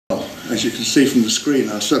As you can see from the screen,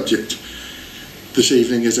 our subject this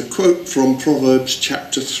evening is a quote from Proverbs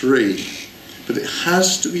chapter 3. But it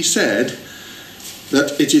has to be said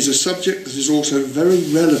that it is a subject that is also very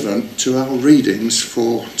relevant to our readings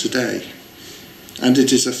for today. And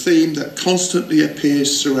it is a theme that constantly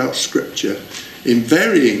appears throughout Scripture in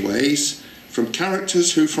varying ways from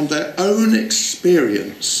characters who, from their own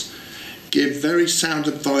experience, give very sound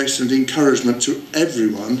advice and encouragement to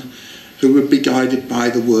everyone who would be guided by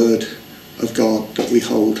the word of God that we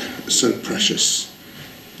hold so precious.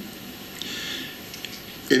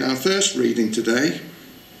 In our first reading today,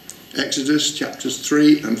 Exodus chapters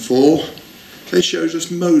 3 and 4, they shows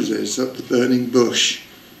us Moses at the burning bush.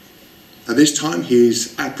 At this time he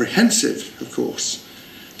is apprehensive, of course,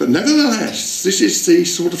 but nevertheless this is the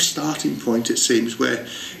sort of starting point, it seems, where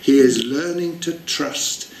he is learning to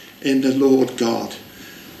trust in the Lord God,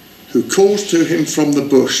 who calls to him from the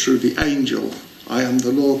bush through the angel, "I am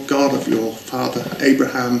the Lord God of your father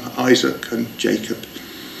Abraham, Isaac and Jacob."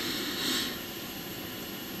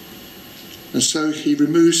 And so he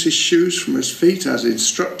removes his shoes from his feet as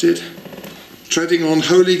instructed, treading on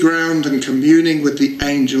holy ground and communing with the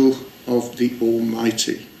angel of the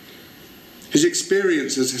Almighty. His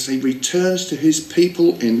experiences as he returns to his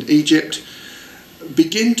people in Egypt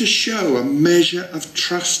begin to show a measure of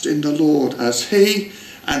trust in the Lord as he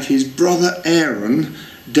and his brother Aaron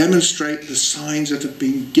demonstrate the signs that have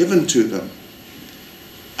been given to them.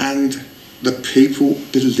 And the people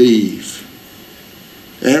believe.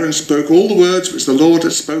 Aaron spoke all the words which the Lord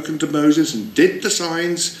had spoken to Moses and did the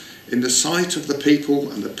signs in the sight of the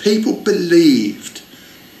people, and the people believed.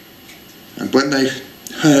 And when they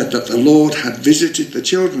heard that the Lord had visited the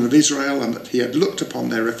children of Israel and that he had looked upon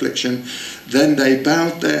their affliction, then they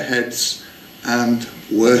bowed their heads and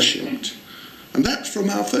worshipped. And that's from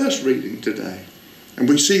our first reading today. And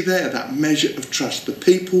we see there that measure of trust. The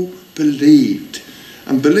people believed.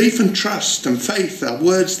 And belief and trust and faith are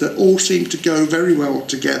words that all seem to go very well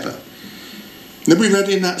together. And we read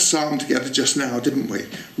in that psalm together just now, didn't we?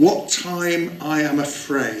 "What time I am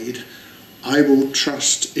afraid, I will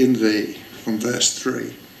trust in thee," from verse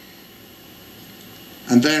 3.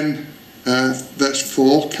 And then verse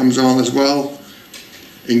 4 comes on as well.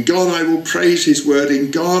 "In God I will praise his word. In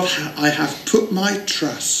God I have put my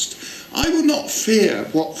trust. I will not fear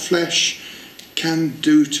what flesh can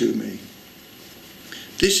do to me."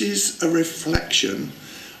 This is a reflection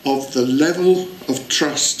of the level of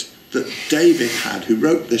trust that David had, who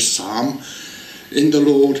wrote this psalm, in the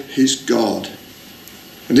Lord his God.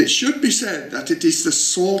 And it should be said that it is the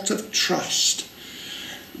sort of trust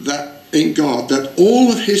that in God that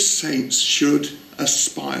all of his saints should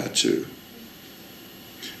aspire to.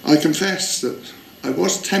 I confess that I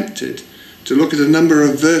was tempted to look at a number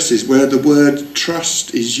of verses where the word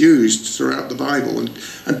trust is used throughout the Bible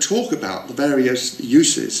and talk about the various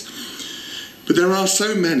uses. But there are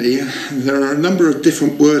so many, there are a number of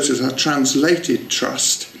different words that are translated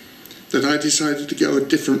trust, that I decided to go a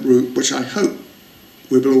different route, which I hope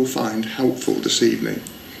we will all find helpful this evening.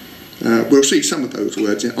 We'll see some of those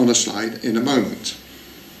words on a slide in a moment.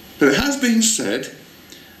 But it has been said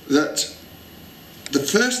that the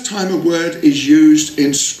first time a word is used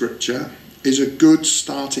in Scripture is a good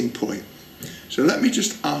starting point. So let me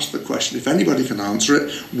just ask the question, if anybody can answer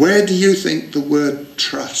it, where do you think the word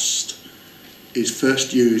trust is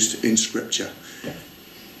first used in Scripture?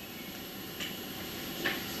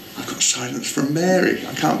 I've got silence from Mary.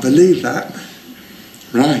 I can't believe that.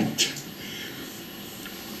 Right.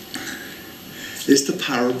 It's the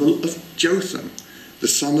parable of Jotham, the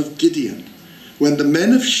son of Gideon, when the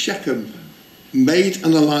men of Shechem made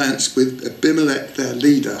an alliance with Abimelech, their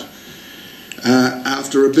leader,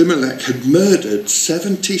 after Abimelech had murdered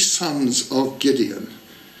 70 sons of Gideon,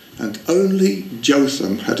 and only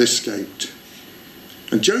Jotham had escaped.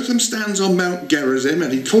 And Jotham stands on Mount Gerizim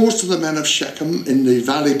and he calls to the men of Shechem in the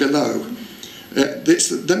valley below.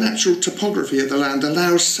 The natural topography of the land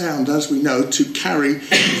allows sound, as we know, to carry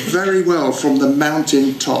very well from the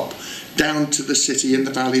mountain top down to the city in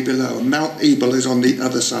the valley below. And Mount Ebal is on the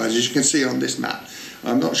other side, as you can see on this map.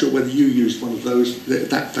 I'm not sure whether you used one of those,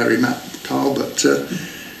 that very map, Carl, but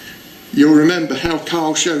you'll remember how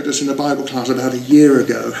Carl showed us in a Bible class about a year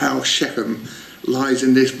ago how Shechem lies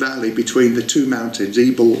in this valley between the two mountains,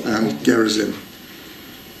 Ebal and Gerizim.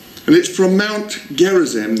 And it's from Mount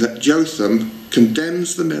Gerizim that Jotham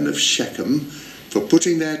condemns the men of Shechem for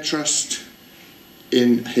putting their trust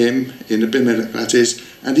in him, in Abimelech that is,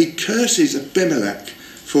 and he curses Abimelech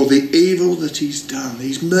for the evil that he's done.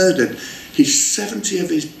 He's murdered 70 of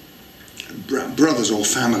his brothers or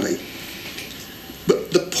family.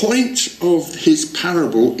 But the point of his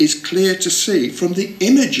parable is clear to see from the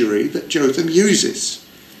imagery that Jotham uses.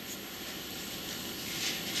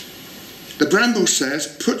 The bramble says,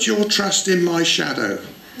 "Put your trust in my shadow."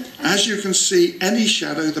 As you can see, any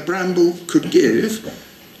shadow the bramble could give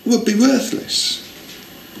would be worthless.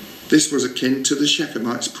 This was akin to the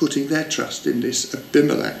Shechemites putting their trust in this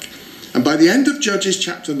Abimelech. And by the end of Judges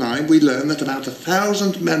chapter 9, we learn that about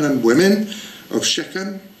 1,000 men and women of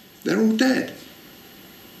Shechem, they're all dead.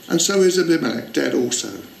 And so is Abimelech dead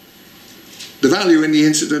also. The value in the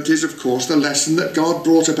incident is, of course, the lesson that God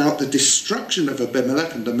brought about the destruction of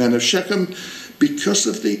Abimelech and the men of Shechem because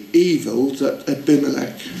of the evil that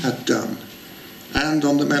Abimelech had done. And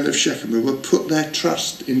on the men of Shechem who would put their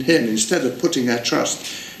trust in him instead of putting their trust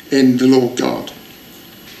in the Lord God.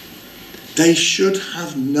 They should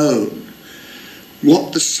have known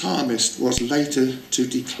what the psalmist was later to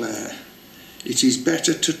declare. It is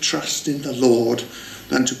better to trust in the Lord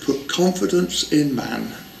than to put confidence in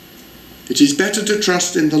man. It is better to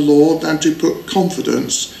trust in the Lord than to put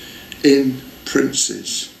confidence in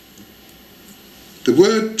princes. The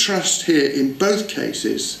word trust here in both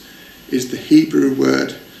cases is the Hebrew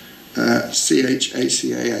word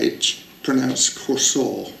chachah, pronounced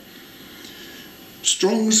korsor.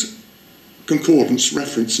 Strong's Concordance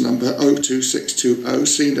reference number 02620,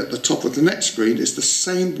 seen at the top of the next screen, is the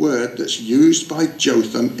same word that's used by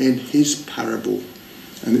Jotham in his parable.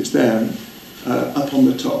 And it's there up on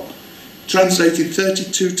the top. Translated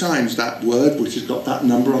 32 times, that word, which has got that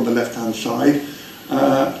number on the left-hand side,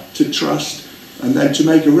 to trust, and then to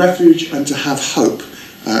make a refuge and to have hope,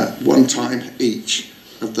 one time each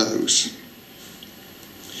of those.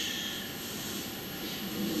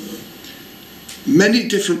 Many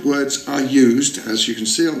different words are used, as you can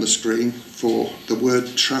see on the screen, for the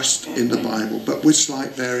word trust in the Bible, but with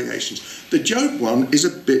slight variations. The Job one is a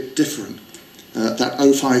bit different. That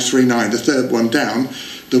 0539, the third one down,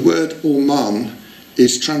 the word orman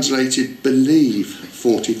is translated believe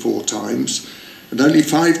 44 times, and only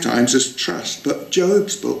 5 times as trust, but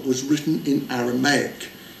Job's book was written in Aramaic.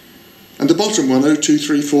 And the bottom one,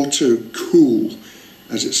 02342, cool,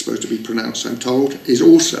 as it's supposed to be pronounced, I'm told, is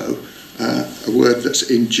also a word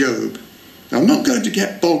that's in Job. Now, I'm not going to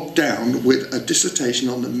get bogged down with a dissertation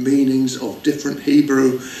on the meanings of different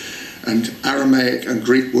Hebrew and Aramaic and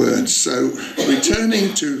Greek words. So,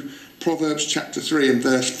 returning to Proverbs chapter 3 and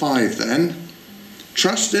verse 5 then,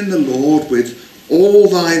 trust in the Lord with all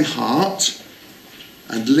thine heart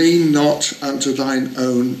and lean not unto thine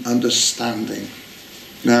own understanding.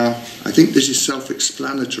 Now, I think this is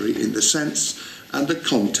self-explanatory in the sense and the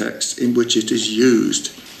context in which it is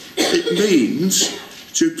used. It means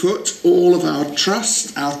to put all of our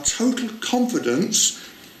trust, our total confidence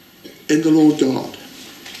in the Lord God.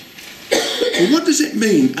 Well, what does it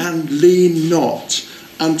mean, and lean not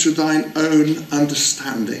unto thine own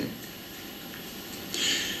understanding?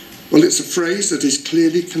 Well, it's a phrase that is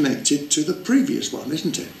clearly connected to the previous one,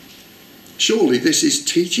 isn't it? Surely this is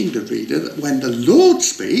teaching the reader that when the Lord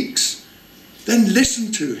speaks, then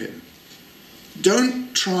listen to him.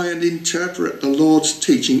 Don't try and interpret the Lord's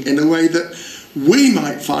teaching in a way that we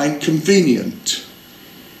might find convenient.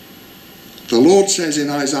 The Lord says in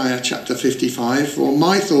Isaiah chapter 55, "For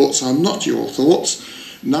my thoughts are not your thoughts,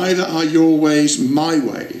 neither are your ways my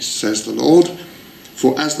ways, says the Lord.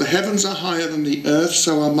 For as the heavens are higher than the earth,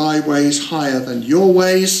 so are my ways higher than your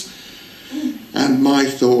ways, and my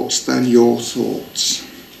thoughts than your thoughts."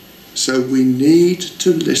 So we need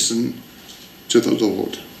to listen to the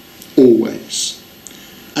Lord. Always,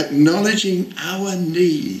 acknowledging our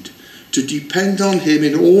need to depend on him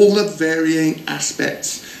in all the varying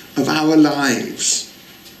aspects of our lives.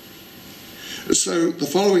 So the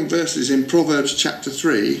following verses in Proverbs chapter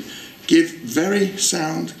 3 give very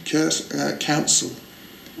sound counsel.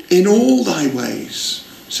 In all thy ways,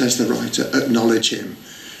 says the writer, acknowledge him,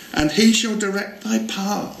 and he shall direct thy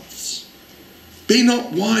paths. Be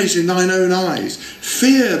not wise in thine own eyes.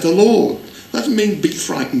 Fear the Lord. That doesn't mean be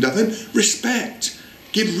frightened of him. Respect,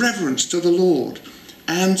 give reverence to the Lord,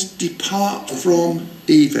 and depart from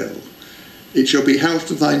evil. It shall be health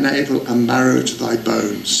to thy navel and marrow to thy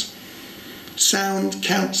bones. Sound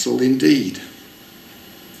counsel indeed.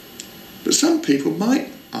 But some people might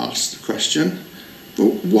ask the question,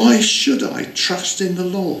 well, why should I trust in the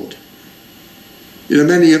Lord? You know,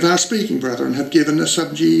 many of our speaking brethren have given a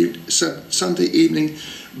Sunday evening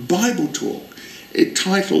Bible talk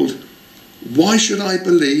entitled, "Why should I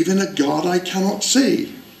believe in a God I cannot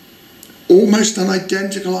see?" Almost an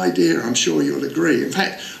identical idea, I'm sure you'll agree. In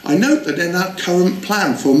fact, I note that in our current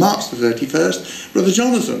plan for March the 31st, Brother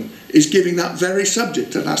Jonathan is giving that very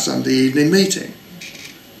subject at our Sunday evening meeting.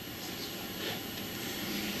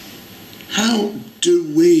 How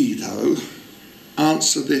do we, though,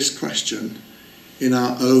 answer this question in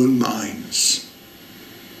our own minds?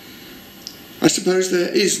 I suppose there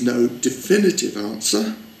is no definitive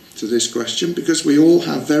answer to this question, because we all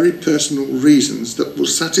have very personal reasons that will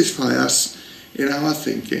satisfy us in our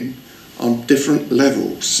thinking on different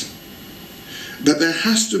levels. But there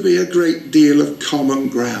has to be a great deal of common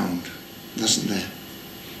ground, doesn't there?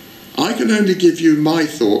 I can only give you my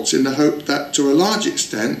thoughts in the hope that to a large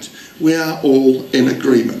extent we are all in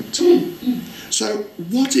agreement. So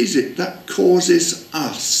what is it that causes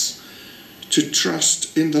us to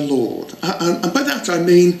trust in the Lord? And by that I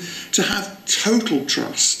mean to have total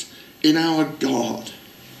trust in our God.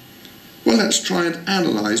 Well, let's try and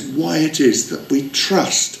analyse why it is that we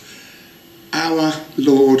trust our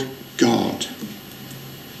Lord God.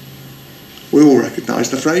 We all recognise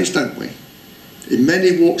the phrase, don't we? In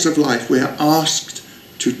many walks of life we are asked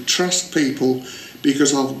to trust people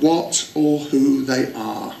because of what or who they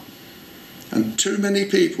are. And too many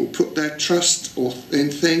people put their trust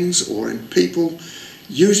in things or in people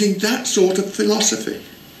using that sort of philosophy.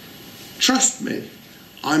 Trust me,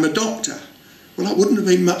 I'm a doctor. Well, that wouldn't have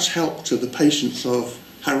been much help to the patients of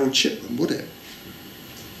Harold Shipman, would it?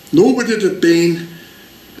 Nor would it have been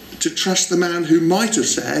to trust the man who might have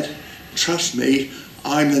said, trust me,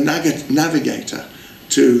 I'm the navigator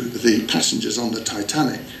to the passengers on the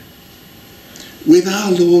Titanic. With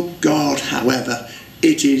our Lord God, however,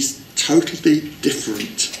 it is totally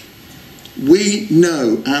different. We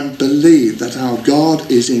know and believe that our God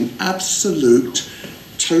is in absolute,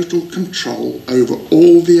 total control over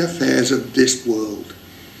all the affairs of this world.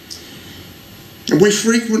 And we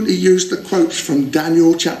frequently use the quotes from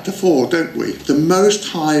Daniel chapter 4, don't we? The Most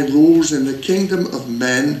High rules in the kingdom of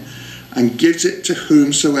men and gives it to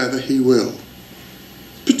whomsoever he will.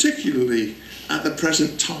 Particularly at the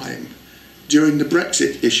present time, during the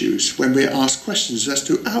Brexit issues, when we ask questions as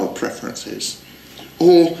to our preferences,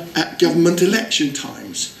 or at government election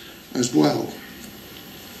times as well.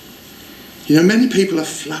 You know, many people are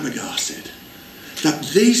flabbergasted that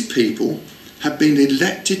these people have been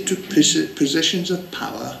elected to positions of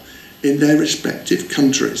power in their respective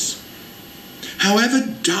countries.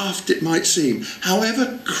 However daft it might seem,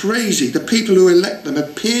 however crazy the people who elect them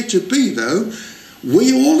appear to be, though,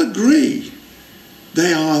 we all agree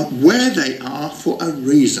they are where they are for a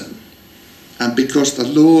reason, and because the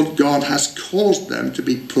Lord God has caused them to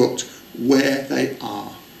be put where they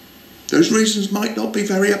are. Those reasons might not be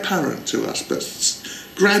very apparent to us, but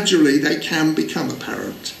gradually they can become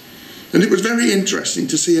apparent. And it was very interesting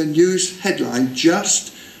to see a news headline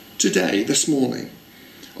just today, this morning,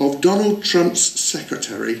 of Donald Trump's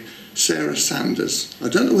secretary, Sarah Sanders. I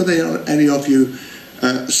don't know whether any of you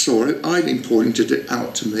saw it. Eileen pointed it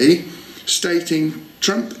out to me, stating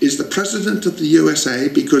Trump is the president of the USA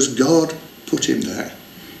because God put him there.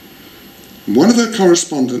 And one of her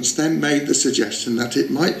correspondents then made the suggestion that it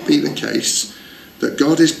might be the case that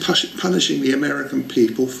God is punishing the American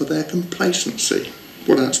people for their complacency.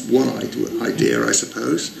 Well, that's one idea, I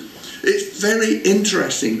suppose. It's very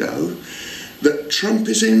interesting, though, that Trump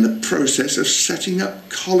is in the process of setting up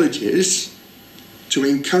colleges to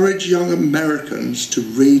encourage young Americans to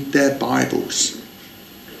read their Bibles.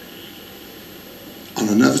 On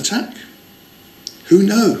another tack, who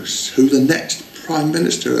knows who the next Prime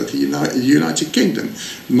Minister of the United Kingdom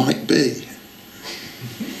might be?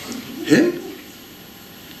 Him?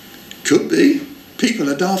 Could be. People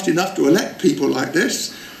are daft enough to elect people like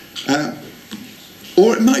this.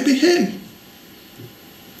 Or it might be him,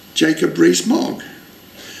 Jacob Rees-Mogg.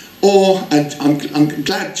 Or, and I'm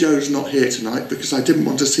glad Joe's not here tonight because I didn't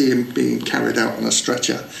want to see him being carried out on a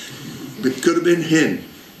stretcher. It could have been him,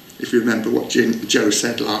 if you remember what Joe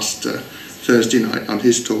said last Thursday night on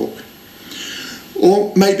his talk.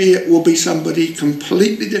 Or maybe it will be somebody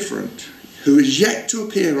completely different who is yet to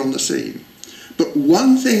appear on the scene. But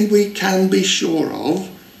one thing we can be sure of,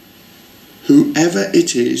 whoever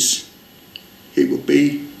it is, it will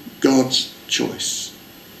be God's choice,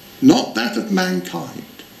 not that of mankind.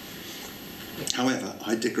 However,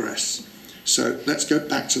 I digress. So let's go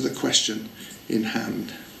back to the question in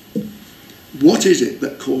hand. What is it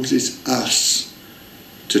that causes us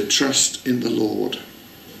to trust in the Lord?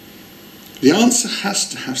 The answer has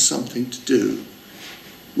to have something to do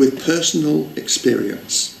with personal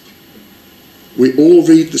experience. We all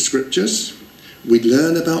read the scriptures, we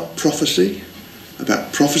learn about prophecy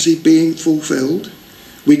being fulfilled,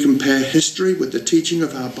 we compare history with the teaching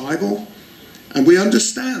of our Bible, and we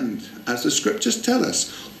understand, as the scriptures tell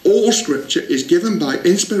us, all scripture is given by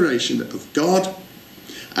inspiration of God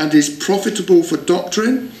and is profitable for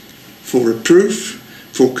doctrine, for reproof,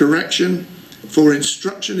 for correction, for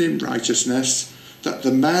instruction in righteousness, that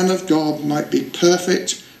the man of God might be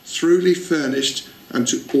perfect, truly furnished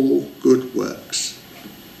unto all good works.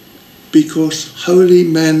 Because holy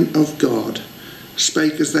men of God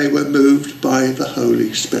spake as they were moved by the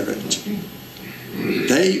Holy Spirit.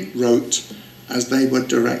 They wrote as they were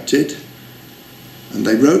directed, and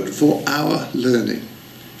they wrote for our learning,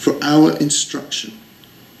 for our instruction,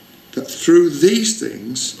 that through these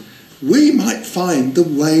things we might find the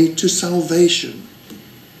way to salvation.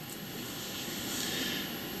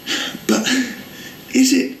 But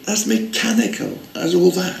is it as mechanical as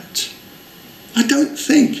all that? I don't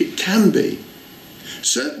think it can be.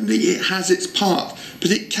 Certainly it has its part, but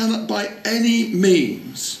it cannot by any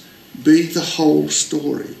means be the whole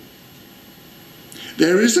story.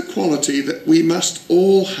 There is a quality that we must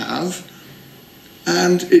all have,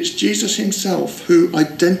 and it's Jesus himself who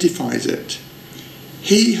identifies it.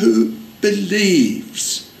 He who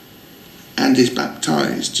believes and is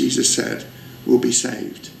baptized, Jesus said, will be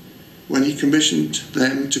saved, when he commissioned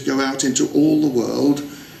them to go out into all the world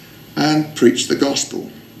and preach the gospel.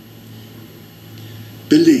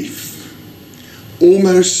 Belief,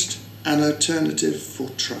 almost an alternative for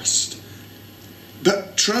trust.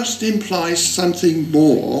 But trust implies something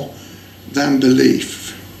more than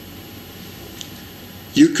belief.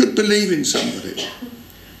 You could believe in somebody,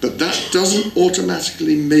 but that doesn't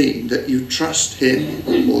automatically mean that you trust him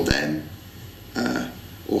or them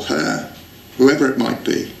or her, whoever it might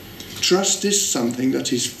be. Trust is something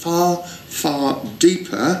that is far, far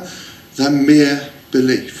deeper than mere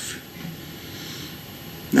belief.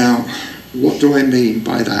 Now, what do I mean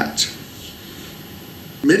by that?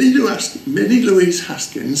 Minnie Louise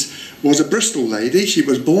Haskins was a Bristol lady. She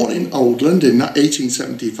was born in Oldland in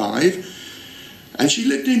 1875, and she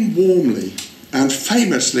lived in Warmley. And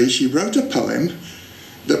famously, she wrote a poem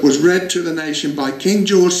that was read to the nation by King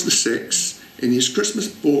George VI in his Christmas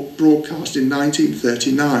broadcast in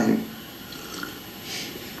 1939.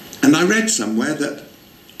 And I read somewhere that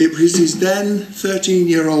it was his then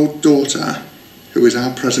 13-year-old daughter, who is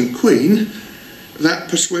our present Queen, that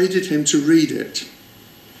persuaded him to read it.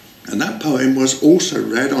 And that poem was also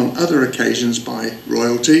read on other occasions by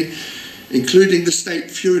royalty, including the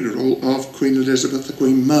state funeral of Queen Elizabeth, the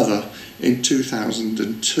Queen Mother, in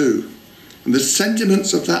 2002. And the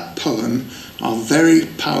sentiments of that poem are very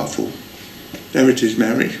powerful. There it is,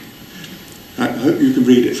 Mary. I hope you can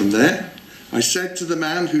read it from there. I said to the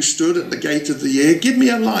man who stood at the gate of the year, "Give me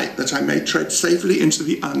a light that I may tread safely into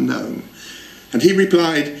the unknown." And he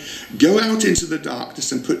replied, "Go out into the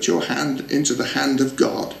darkness and put your hand into the hand of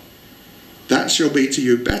God. That shall be to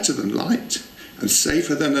you better than light and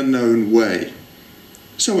safer than a known way."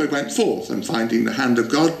 So I went forth, and finding the hand of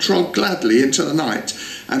God, trod gladly into the night,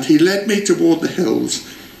 and he led me toward the hills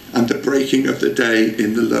and the breaking of the day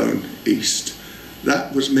in the lone east.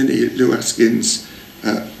 That was Minnie Louise Haskins'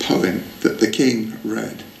 poem that the king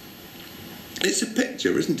read. It's a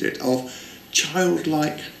picture, isn't it, of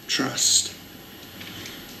childlike trust.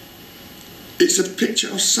 It's a picture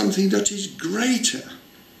of something that is greater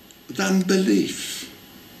than belief.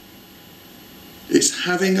 It's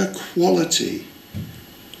having a quality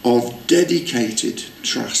of dedicated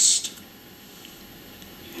trust.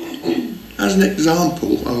 As an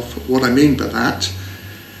example of what I mean by that,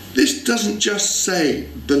 this doesn't just say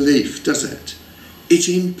belief, does it? It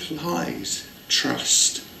implies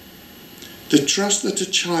trust. The trust that a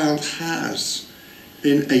child has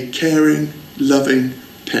in a caring, loving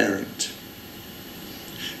parent.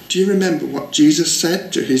 Do you remember what Jesus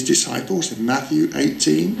said to his disciples in Matthew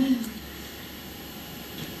 18?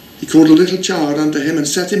 He called a little child unto him and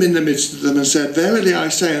set him in the midst of them and said, "Verily I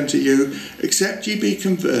say unto you, except ye be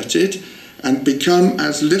converted and become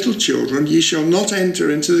as little children, ye shall not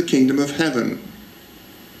enter into the kingdom of heaven.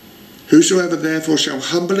 Whosoever therefore shall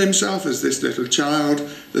humble himself as this little child,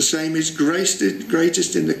 the same is greatest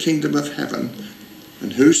in the kingdom of heaven.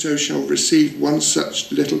 And whoso shall receive one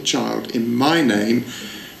such little child in my name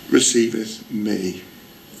receiveth me."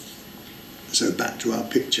 So back to our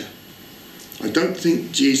picture. I don't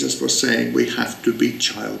think Jesus was saying we have to be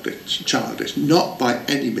childish, not by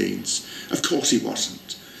any means. Of course he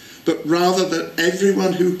wasn't. But rather that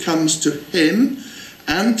everyone who comes to him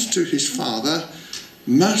and to his Father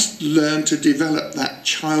must learn to develop that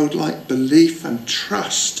childlike belief and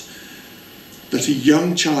trust that a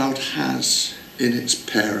young child has in its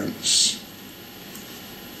parents.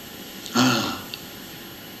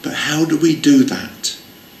 But how do we do that?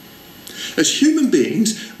 As human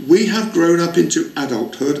beings, we have grown up into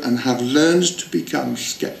adulthood and have learned to become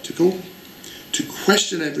sceptical, to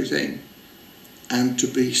question everything, and to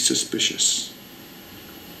be suspicious.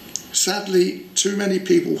 sadly, too many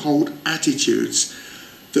people hold attitudes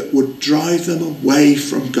that would drive them away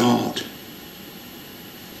from God.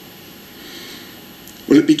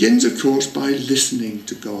 Well, it begins, of course, by listening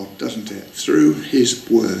to God, doesn't it? Through his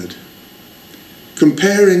word.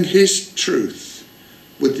 Comparing his truth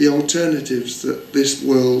with the alternatives that this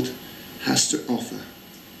world has to offer.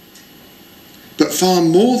 But far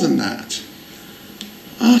more than that,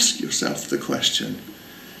 ask yourself the question,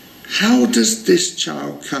 how does this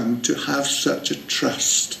child come to have such a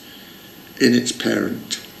trust in its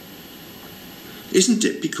parent? Isn't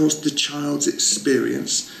it because the child's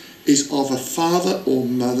experience is of a father or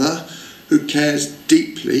mother who cares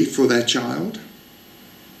deeply for their child?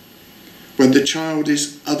 When the child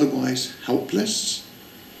is otherwise helpless,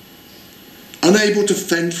 unable to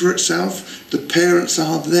fend for itself, the parents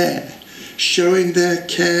are there, showing their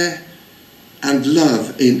care and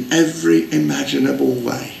love in every imaginable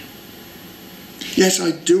way. Yes,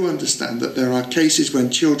 I do understand that there are cases when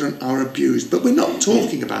children are abused, but we're not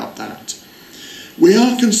talking about that. We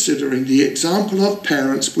are considering the example of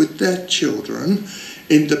parents with their children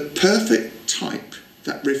in the perfect type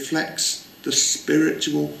that reflects the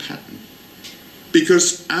spiritual pattern.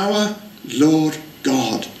 Because our Lord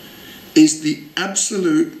God is the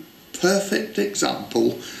absolute perfect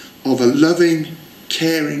example of a loving,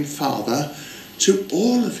 caring father to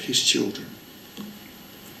all of his children.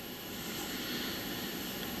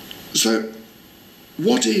 So,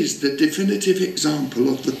 what is the definitive example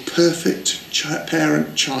of the perfect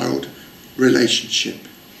parent-child relationship?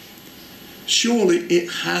 Surely it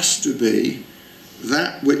has to be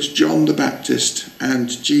that which John the Baptist and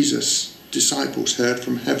Jesus' disciples heard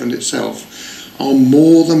from heaven itself on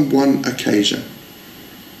more than one occasion.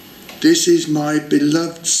 This is my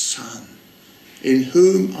beloved Son, in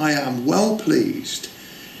whom I am well pleased.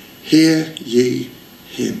 Hear ye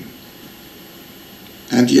him.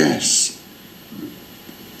 And yes,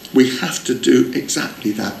 we have to do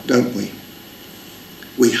exactly that, don't we?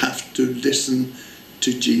 We have to listen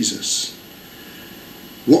to Jesus.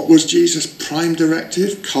 What was Jesus' prime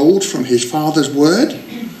directive, culled from his Father's word?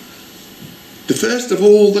 The first of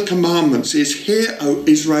all the commandments is, Hear, O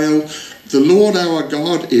Israel, the Lord our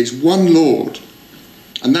God is one Lord.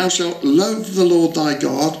 And thou shalt love the Lord thy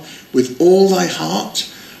God with all thy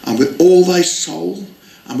heart, and with all thy soul,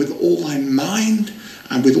 and with all thy mind,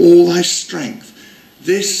 and with all thy strength.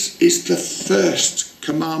 This is the first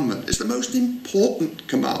commandment. It's the most important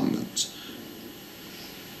commandment.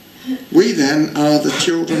 We then are the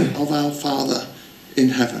children of our Father in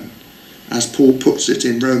heaven, as Paul puts it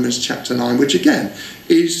in Romans chapter 9, which again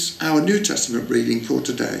is our New Testament reading for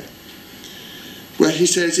today, where he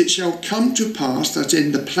says, It shall come to pass that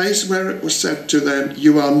in the place where it was said to them,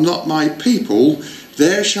 You are not my people,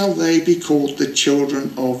 there shall they be called the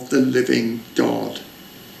children of the living God.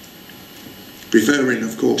 Referring,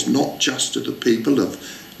 of course, not just to the people of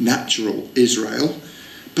natural Israel,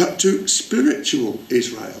 but to spiritual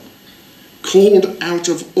Israel, called out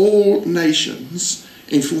of all nations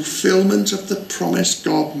in fulfillment of the promise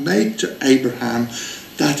God made to Abraham,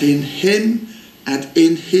 that in him and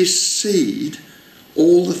in his seed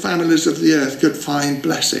all the families of the earth could find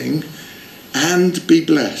blessing and be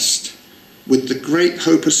blessed with the great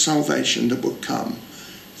hope of salvation that would come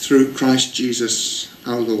through Christ Jesus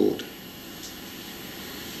our Lord.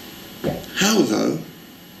 How, though,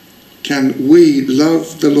 can we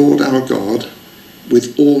love the Lord our God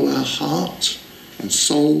with all our heart and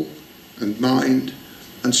soul and mind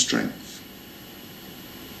and strength?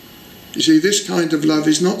 You see, this kind of love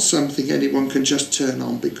is not something anyone can just turn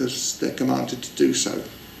on because they're commanded to do so.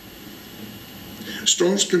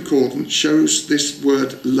 Strong's Concordance shows this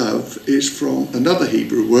word love is from another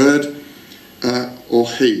Hebrew word,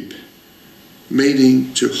 ohib,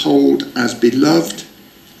 meaning to hold as beloved,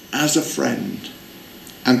 as a friend,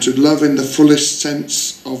 and to love in the fullest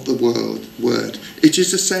sense of the word. It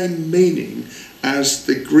is the same meaning as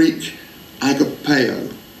the Greek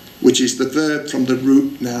agapeo, which is the verb from the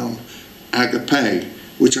root noun agape,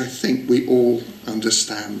 which I think we all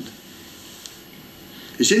understand.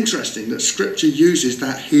 It's interesting that Scripture uses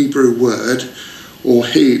that Hebrew word, or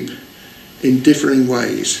heb, in differing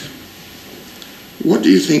ways. What do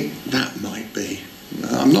you think that might be?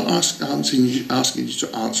 I'm not asking you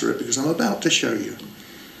to answer it, because I'm about to show you.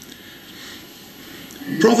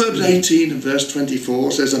 Proverbs 18 and verse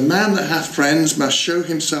 24 says, A man that hath friends must show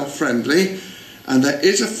himself friendly, and there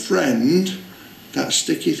is a friend that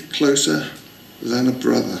sticketh closer than a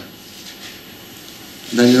brother.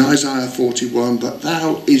 And then in Isaiah 41, But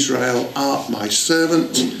thou, Israel, art my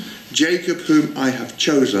servant, Jacob whom I have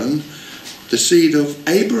chosen, the seed of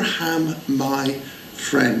Abraham my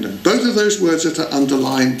friend. And both of those words that are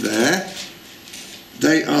underlined there,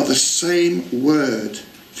 they are the same word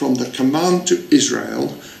from the command to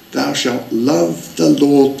Israel, thou shalt love the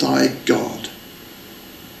Lord thy God.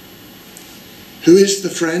 Who is the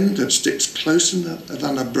friend that sticks closer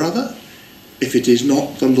than a brother, if it is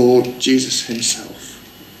not the Lord Jesus himself?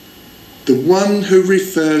 The one who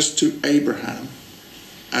refers to Abraham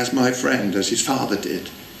as my friend, as his father did.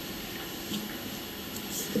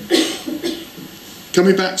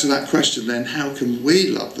 Coming back to that question then, how can we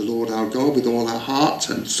love the Lord our God with all our heart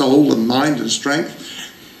and soul and mind and strength?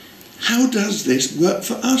 How does this work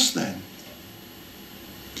for us then?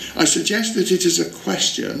 I suggest that it is a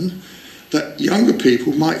question that younger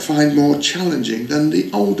people might find more challenging than the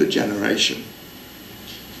older generation.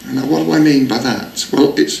 And now what do I mean by that?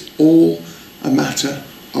 Well, it's all a matter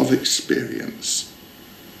of experience.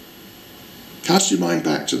 Cast your mind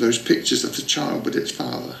back to those pictures of the child with its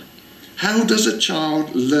father. How does a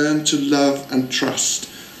child learn to love and trust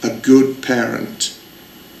a good parent?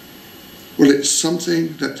 Well, it's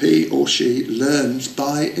something that he or she learns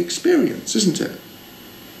by experience, isn't it?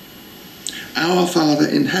 Our Father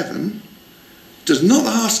in heaven does not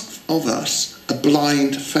ask of us a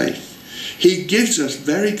blind faith. He gives us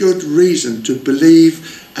very good reason to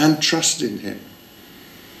believe and trust in him.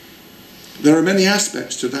 There are many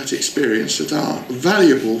aspects to that experience that are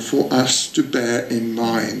valuable for us to bear in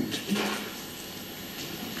mind.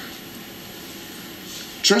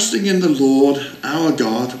 Trusting in the Lord our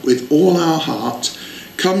God with all our heart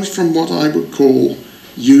comes from what I would call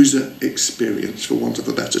user experience, for want of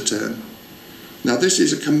a better term. Now, this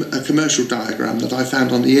is a commercial diagram that I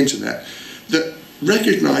found on the internet that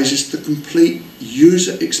recognises the complete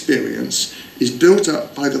user experience is built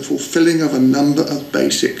up by the fulfilling of a number of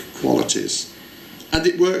basic qualities. And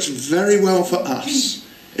it works very well for us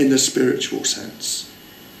in the spiritual sense.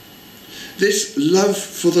 This love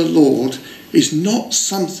for the Lord is not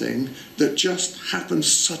something that just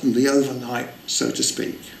happens suddenly overnight, so to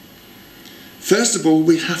speak. First of all,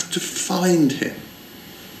 we have to find him.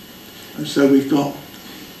 And so we've got,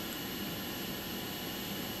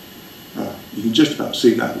 you can just about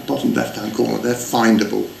see that bottom left-hand corner, they're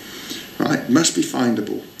findable. Right, must be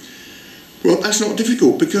findable. Well, that's not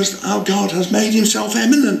difficult because our God has made himself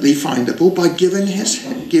eminently findable by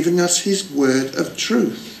giving us his word of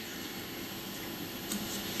truth.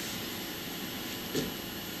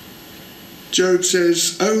 Job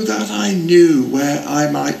says, "Oh, that I knew where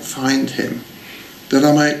I might find him, that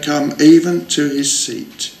I might come even to his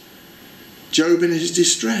seat." Job in his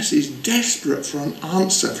distress is desperate for an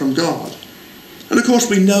answer from God. And of course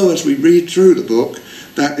we know as we read through the book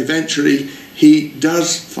that eventually he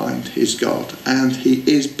does find his God and he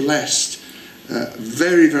is blessed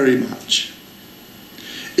very, very much.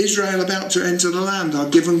 Israel about to enter the land are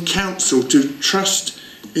given counsel to trust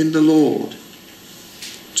in the Lord,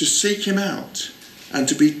 to seek him out and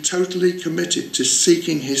to be totally committed to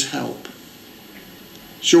seeking his help.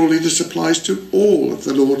 Surely this applies to all of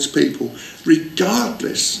the Lord's people,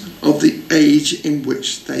 regardless of the age in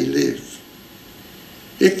which they live.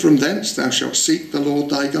 If from thence thou shalt seek the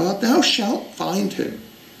Lord thy God, thou shalt find him,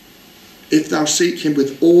 if thou seek him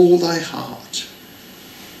with all thy heart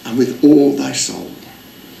and with all thy soul.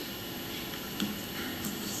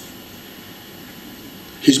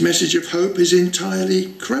 His message of hope is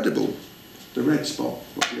entirely credible. The red spot,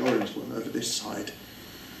 or the orange one over this side.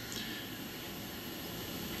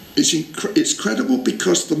 It's credible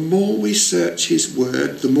because the more we search his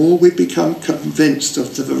word, the more we become convinced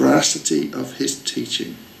of the veracity of his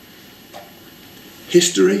teaching.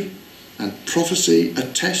 History and prophecy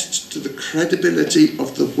attest to the credibility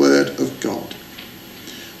of the word of God.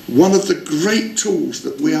 One of the great tools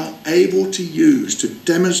that we are able to use to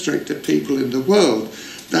demonstrate to people in the world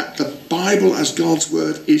that the Bible as God's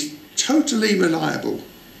word is totally reliable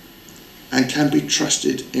and can be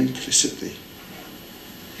trusted implicitly.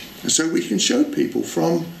 And so we can show people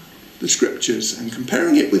from the scriptures and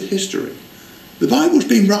comparing it with history. The Bible's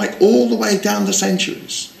been right all the way down the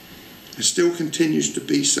centuries and still continues to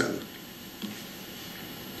be so.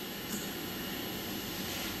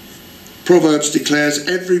 Proverbs declares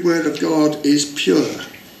every word of God is pure.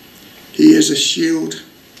 He is a shield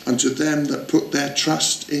unto them that put their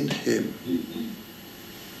trust in him.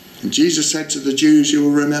 And Jesus said to the Jews, you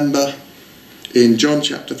will remember in John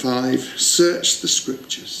chapter 5, search the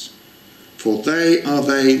scriptures, for they are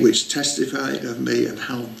they which testify of me, and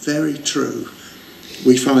how very true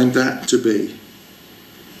we find that to be.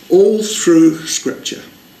 All through scripture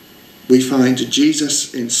we find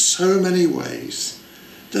Jesus in so many ways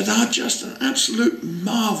that are just an absolute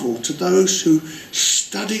marvel to those who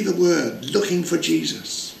study the word looking for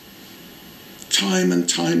Jesus. time and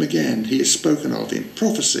time again he is spoken of in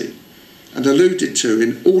prophecy and alluded to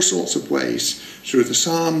in all sorts of ways through the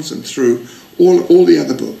Psalms and through all the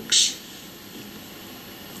other books.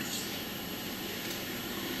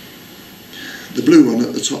 The blue one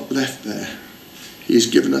at the top left there, he has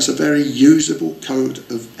given us a very usable code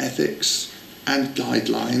of ethics and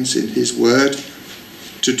guidelines in his word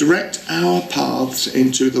to direct our paths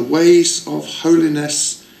into the ways of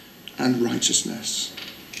holiness and righteousness.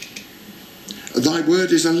 Thy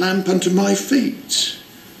word is a lamp unto my feet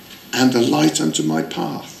and a light unto my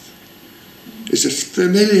path. It's a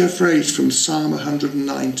familiar phrase from Psalm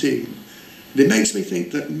 119. And it makes me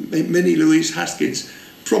think that Minnie Louise Haskins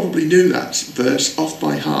probably knew that verse off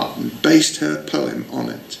by heart and based her poem on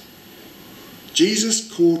it. Jesus'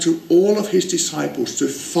 call to all of his disciples to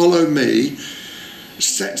follow me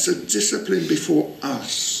sets a discipline before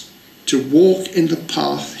us to walk in the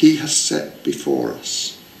path he has set before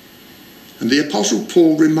us. And the Apostle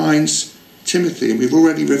Paul reminds Timothy, and we've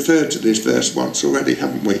already referred to this verse once already,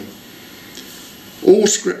 haven't we? All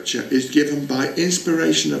scripture is given by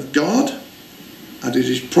inspiration of God, and it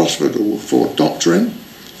is profitable for doctrine,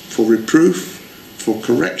 for reproof, for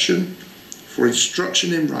correction, for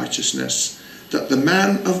instruction in righteousness, that the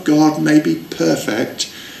man of God may be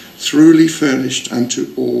perfect, truly furnished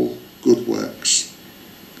unto all good works.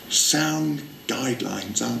 Sound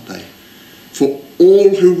guidelines, aren't they? For all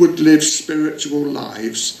who would live spiritual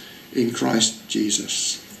lives in Christ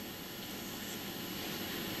Jesus.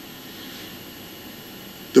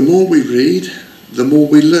 The more we read, the more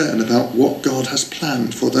we learn about what God has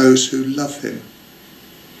planned for those who love him.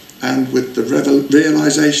 And with the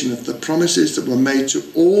realization of the promises that were made to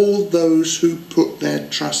all those who put their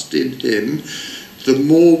trust in him, the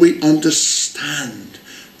more we understand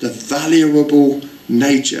the valuable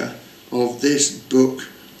nature of this book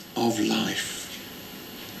of life.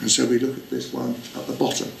 And so we look at this one at the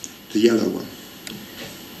bottom, the yellow one.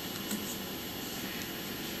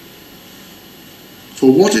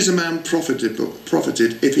 For what is a man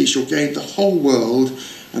profited if he shall gain the whole world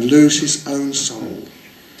and lose his own soul?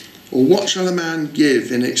 Or what shall a man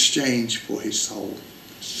give in exchange for his soul?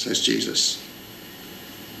 Says Jesus.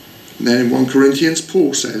 And then in 1 Corinthians,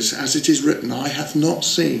 Paul says, as it is written, eye hath not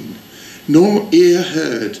seen, nor ear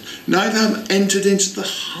heard, neither have entered into the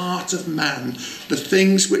heart of man the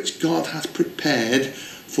things which God hath prepared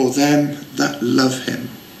for them that love him.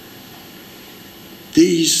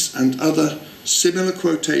 These and other similar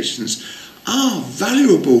quotations are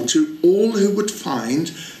valuable to all who would find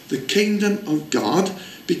the kingdom of God,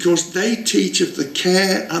 because they teach of the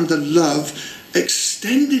care and the love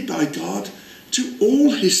extended by God to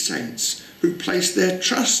all his saints who place their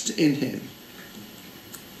trust in him.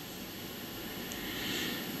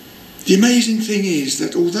 The amazing thing is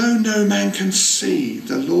that although no man can see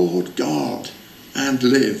the Lord God and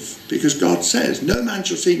live, because God says, no man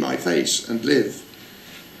shall see my face and live,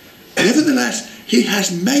 nevertheless, he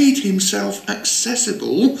has made himself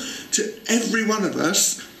accessible to every one of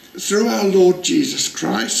us through our Lord Jesus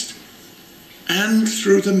Christ and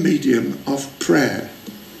through the medium of prayer.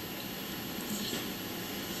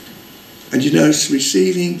 And you know,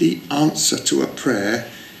 receiving the answer to a prayer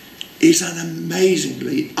is an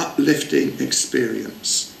amazingly uplifting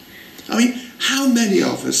experience. I mean, how many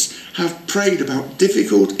of us have prayed about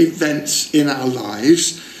difficult events in our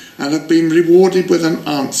lives and have been rewarded with an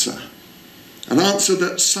answer? An answer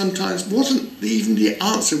that sometimes wasn't even the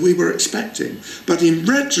answer we were expecting. But in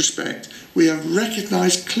retrospect, we have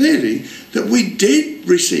recognised clearly that we did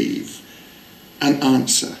receive an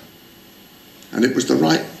answer. And it was the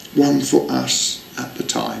right one for us at the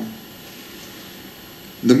time.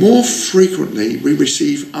 The more frequently we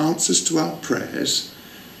receive answers to our prayers,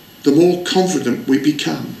 the more confident we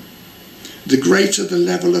become. The greater the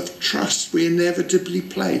level of trust we inevitably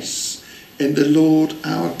place in the Lord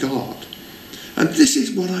our God. And this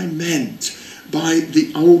is what I meant by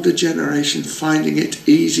the older generation finding it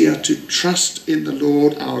easier to trust in the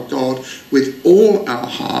Lord our God with all our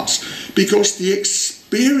hearts, because the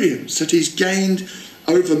experience that he's gained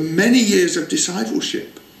over many years of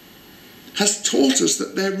discipleship has taught us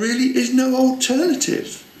that there really is no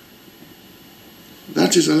alternative.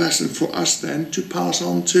 That is a lesson for us then to pass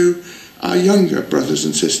on to our younger brothers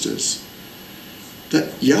and sisters,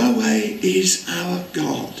 that Yahweh is our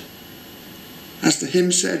God. As the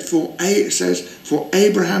hymn said, it says, for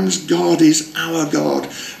Abraham's God is our God,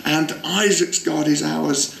 and Isaac's God is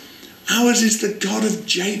ours. Ours is the God of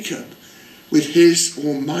Jacob, with his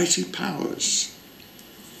almighty powers.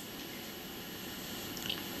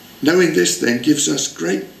 Knowing this then gives us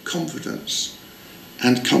great confidence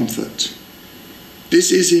and comfort.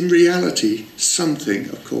 This is in reality something,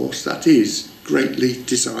 of course, that is greatly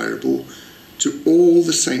desirable to all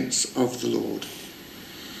the saints of the Lord.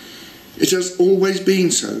 It has always been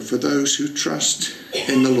so for those who trust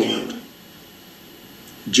in the Lord.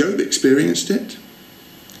 Job experienced it.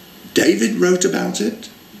 David wrote about it.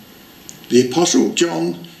 The Apostle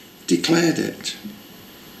John declared it.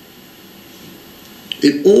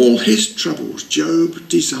 In all his troubles, Job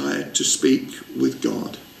desired to speak with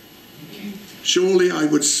God. Surely I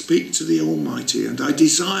would speak to the Almighty, and I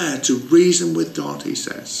desire to reason with God, he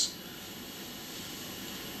says.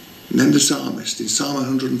 And then the psalmist in Psalm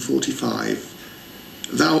 145,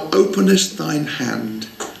 thou openest thine hand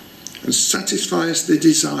and satisfiest the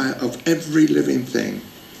desire of every living thing.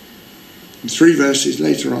 And 3 verses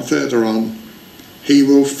later on, further on, he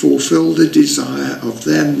will fulfill the desire of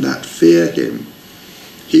them that fear him.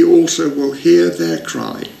 He also will hear their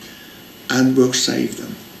cry and will save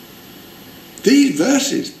them. These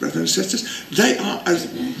verses, brothers and sisters, they are as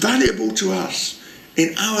valuable to us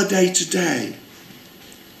in our day to day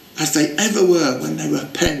as they ever were when they were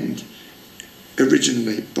penned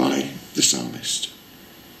originally by the psalmist.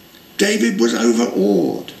 David was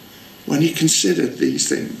overawed when he considered these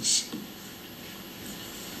things.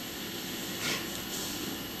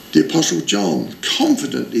 The Apostle John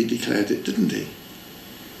confidently declared it, didn't he?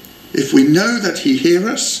 If we know that he hears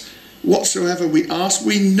us, whatsoever we ask,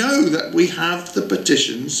 we know that we have the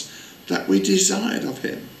petitions that we desired of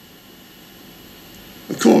him.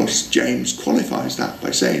 Of course, James qualifies that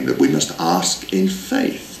by saying that we must ask in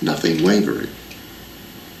faith, nothing wavering.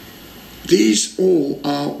 These all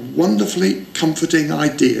are wonderfully comforting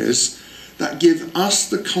ideas that give us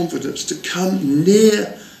the confidence to come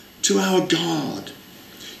near to our God.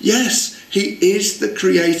 Yes, he is the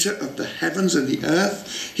creator of the heavens and the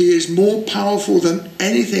earth. He is more powerful than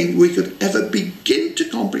anything we could ever begin to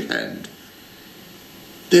comprehend.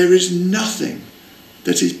 There is nothing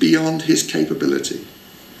that is beyond his capability.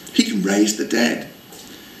 He can raise the dead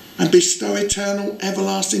and bestow eternal,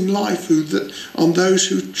 everlasting life on those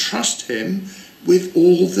who trust him with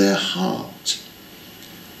all their heart.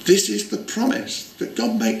 This is the promise that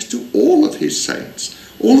God makes to all of his saints,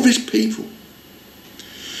 all of his people.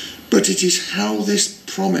 But it is how this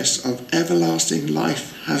promise of everlasting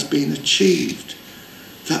life has been achieved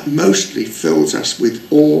that mostly fills us with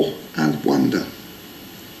awe and wonder.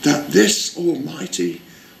 That this almighty,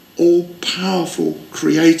 all-powerful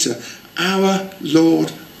creator, our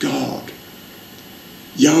Lord God,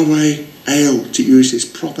 Yahweh El, to use his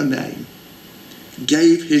proper name,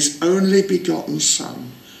 gave his only begotten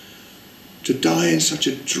Son to die in such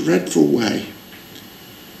a dreadful way.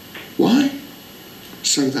 Why?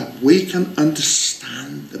 So that we can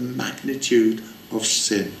understand the magnitude of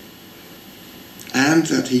sin, and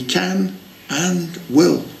that he can and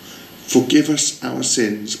will forgive us our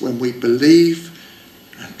sins when we believe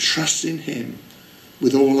and trust in him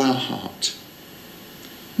with all our heart.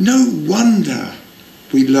 No wonder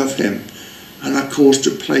we love him and are caused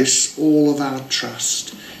to place all of our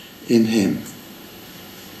trust in him.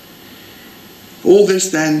 All this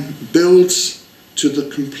then builds to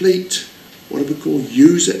the complete, what we call,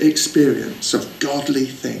 user experience of godly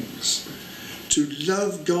things. To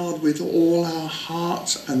love God with all our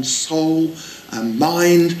heart and soul and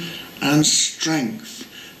mind and strength.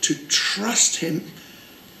 To trust him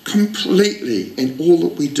completely in all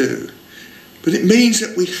that we do. But it means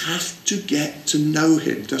that we have to get to know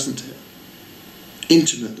him, doesn't it?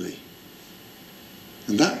 Intimately.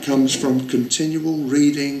 And that comes from continual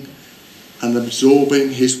reading and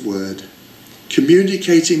absorbing his word.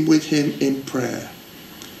 Communicating with him in prayer.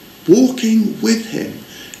 Walking with him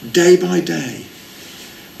day by day.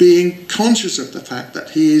 Being conscious of the fact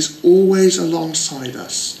that he is always alongside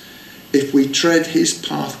us if we tread his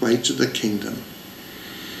pathway to the kingdom.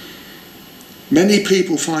 Many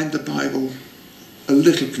people find the Bible a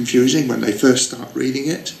little confusing when they first start reading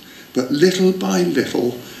it, but little by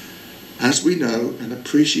little, as we know, an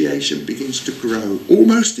appreciation begins to grow,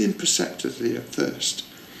 almost imperceptibly at first.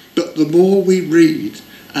 But the more we read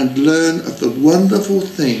and learn of the wonderful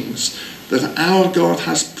things that our God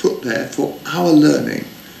has put there for our learning,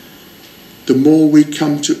 the more we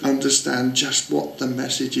come to understand just what the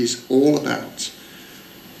message is all about.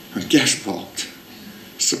 And guess what?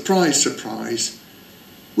 Surprise, surprise,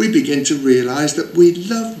 we begin to realise that we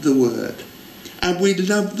love the word and we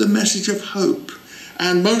love the message of hope.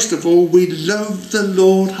 And most of all, we love the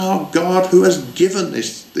Lord our God who has given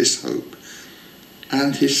this hope,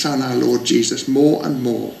 and his Son, our Lord Jesus, more and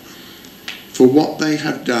more for what they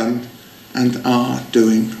have done and are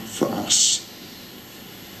doing for us.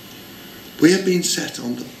 We have been set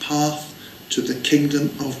on the path to the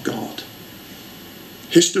kingdom of God.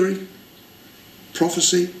 History,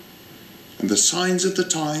 prophecy, And the signs of the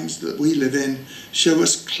times that we live in show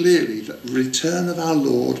us clearly that the return of our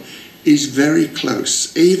Lord is very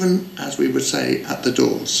close, even, as we would say, at the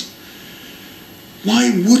doors. Why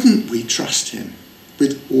wouldn't we trust him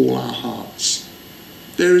with all our hearts?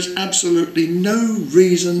 There is absolutely no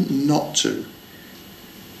reason not to.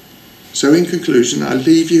 So in conclusion, I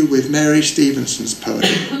leave you with Mary Stevenson's poem,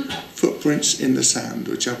 Footprints in the Sand,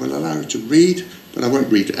 which I will allow you to read, but I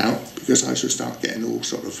won't read it out because I shall start getting all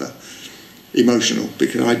sort of emotional,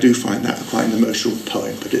 because I do find that quite an emotional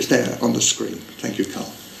poem, but it's there on the screen. Thank you,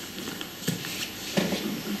 Carl.